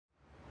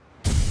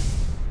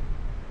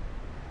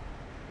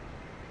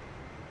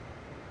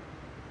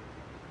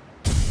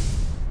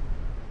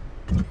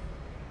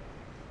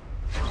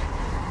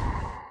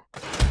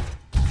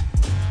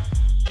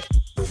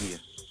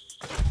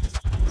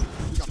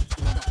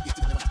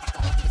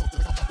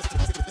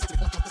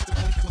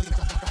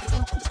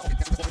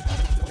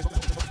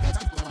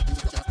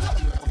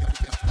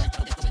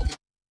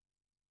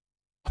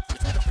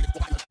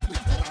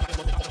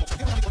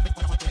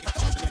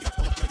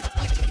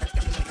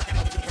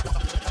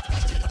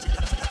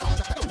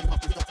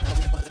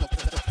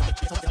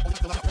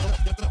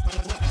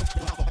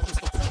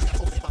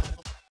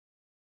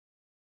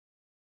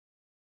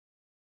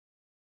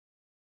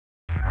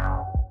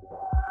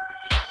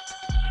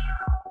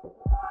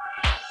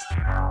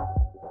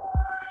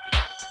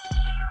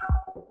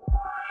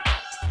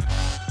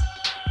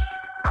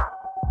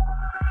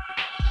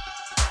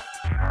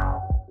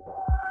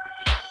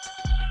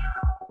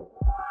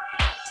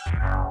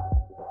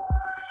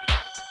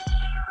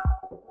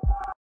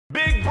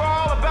Big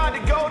brawl about to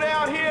go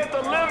down here at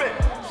the limit.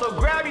 So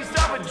grab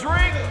yourself a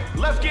drink,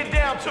 let's get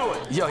down to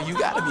it. Yo, you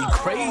gotta be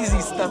crazy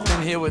stuff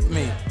in here with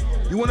me.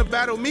 You wanna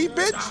battle me,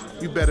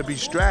 bitch? You better be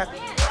strapped.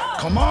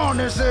 Come on,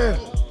 this is.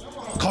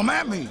 Come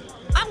at me.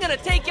 I'm gonna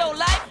take your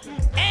life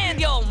and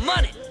your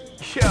money.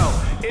 Yo,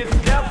 it's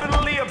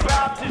definitely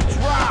about to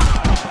drop.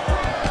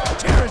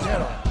 Tear his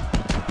head off.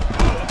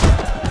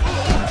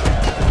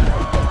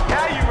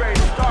 Now you ready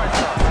to start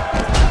something.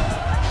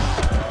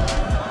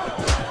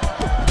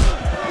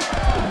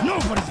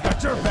 Nobody's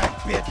got your back,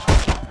 bitch.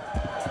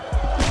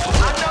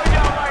 I know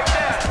y'all like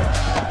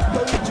that.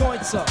 Blow your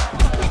joints up.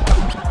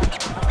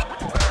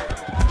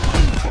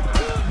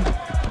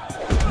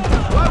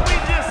 What we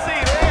just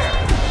see there?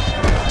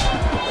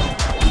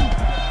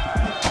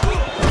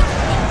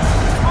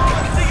 Come on,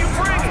 let's see you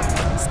bring it.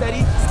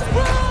 Steady, steady.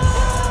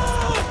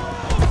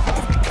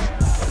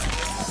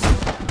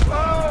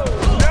 Oh,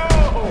 no.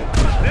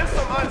 This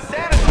some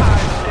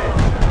unsanitized shit.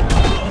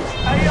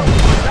 Hey, yo,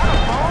 is that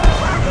a bone?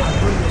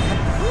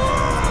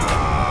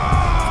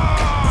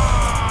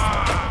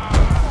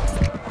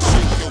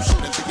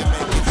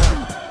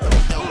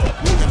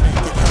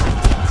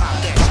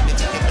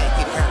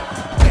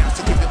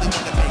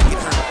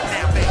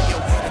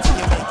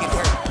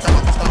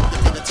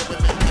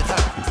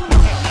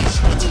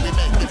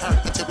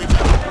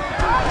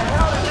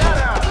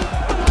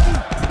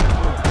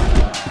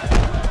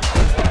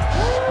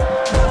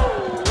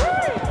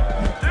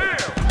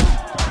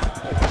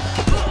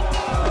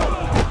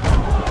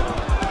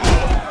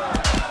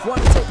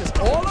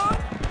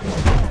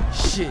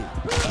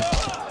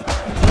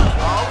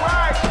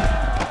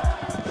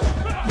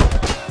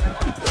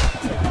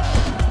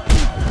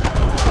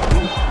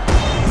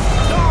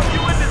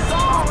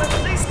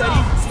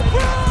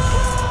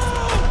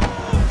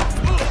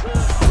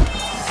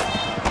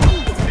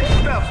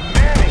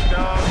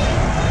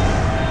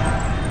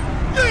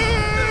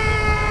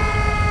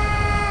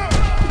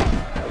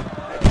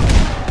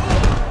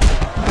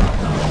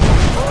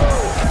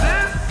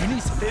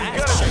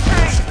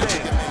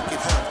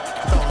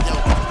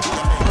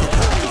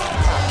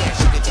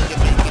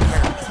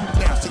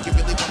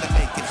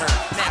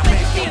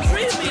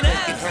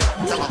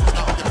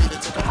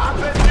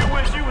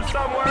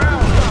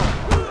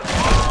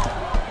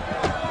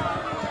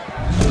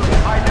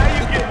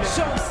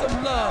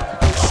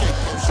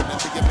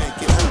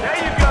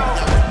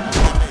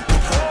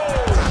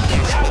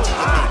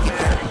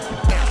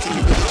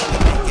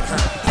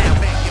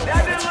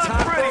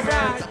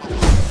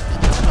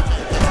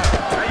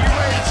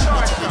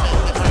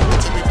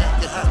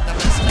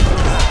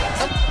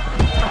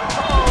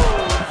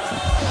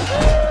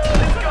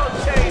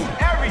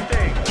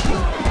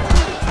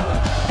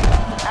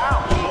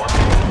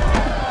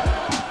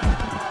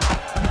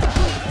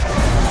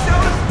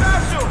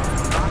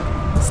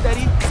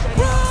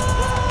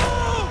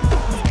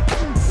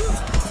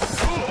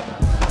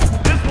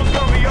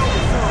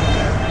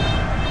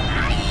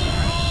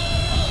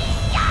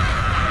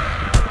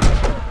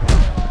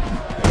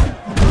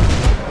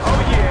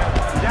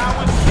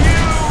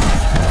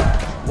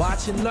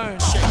 And learn.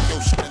 Shake your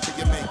shit until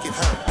you make it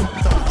hurt.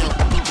 Throw your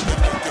booty to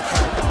make it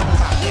hurt.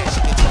 Pop that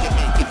shit until you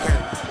make it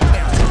hurt.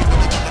 Bounce till you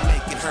really wanna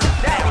make it hurt.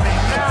 Now make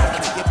it hurt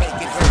until you make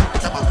it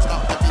hurt. Come on,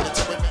 start the beat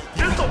until we make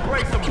it hurt. This'll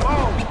break some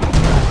bones.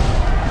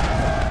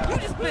 You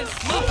just been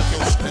smoked. Shake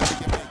your shit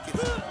until you make it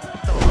hurt.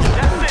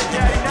 That's it,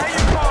 Daddy. Now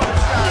you call the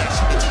shot. That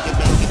shit until you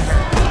make it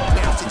hurt.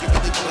 Bounce till you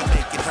really wanna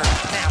make it hurt.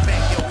 Now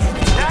bang your head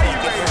until Now you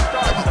you make ready it to hurt.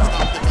 start Come on,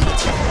 start the beat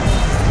until you make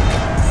it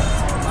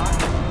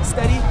hurt.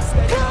 Steady,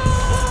 steady.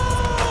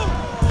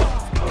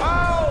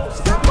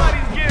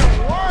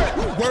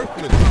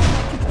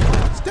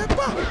 Step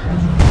up.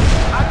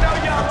 I know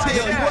y'all like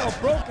Yo, you that. all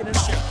broken and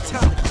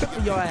time to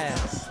cripple your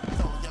ass.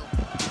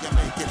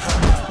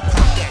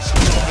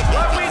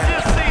 What we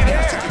just see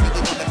there?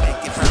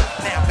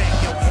 Now bang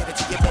your head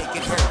until you make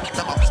it hurt.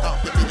 Come on, start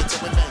the beat until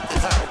we make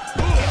it hurt.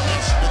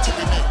 Until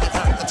we make it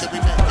hurt. Until we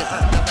make it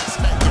hurt. Now let's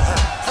make it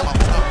hurt. Come on,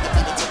 start the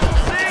beat until we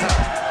make it hurt.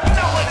 You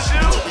know what to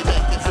do. Until we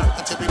make it hurt.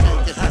 Until we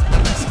make it hurt.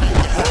 Now let's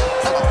make it hurt.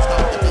 Come on,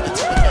 start the beat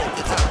until we make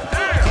it hurt.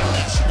 Until we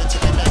make it hurt.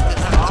 Until we make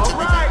it hurt.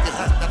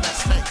 Now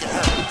let's make it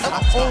hurt. Come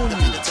on, start the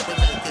beat until we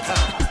make it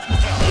hurt.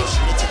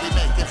 Until we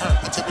make it hurt.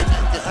 Until we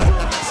make it hurt.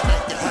 Now let's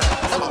make it hurt.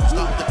 Come on,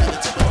 start the beat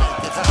until we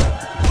make it hurt.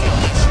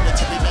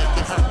 Until we make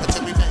it hurt.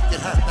 Until we make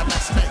it hurt. Now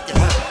let's make it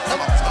hurt.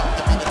 Come on, start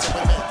the beat until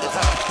we make it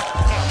hurt.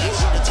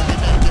 Until we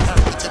make it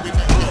hurt. Until we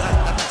make it hurt.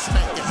 Now let's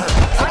make it hurt.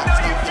 I know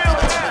you feel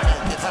that. Until we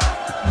make it hurt.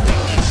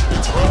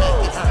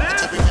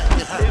 Until we make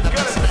it hurt. It's Now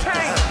gonna let's make it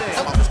change hurt. things.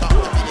 Come on, start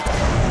the beat until we make it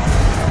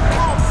hurt.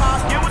 Come on, Pop,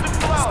 get with the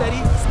flow.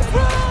 Steady,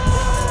 steady.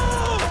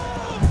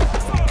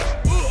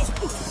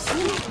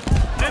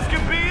 This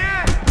could be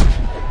it.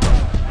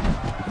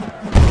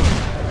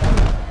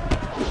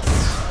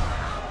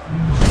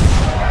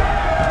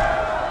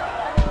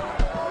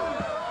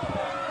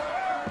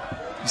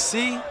 You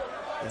see?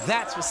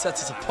 That's what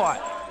sets us apart.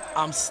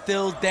 I'm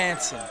still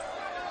dancing.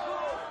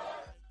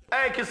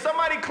 Hey, can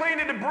somebody clean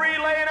the debris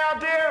laying out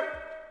there?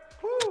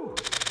 Whew.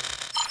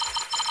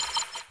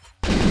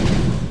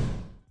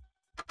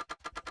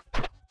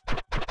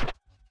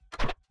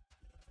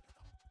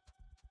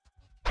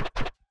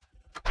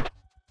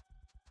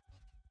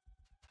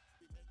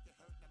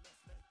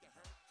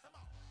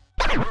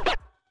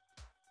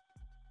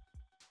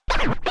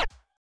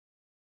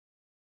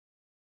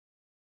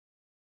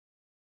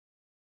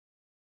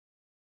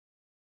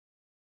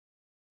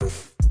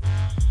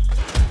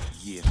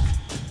 Yeah.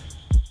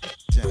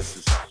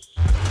 Genesis.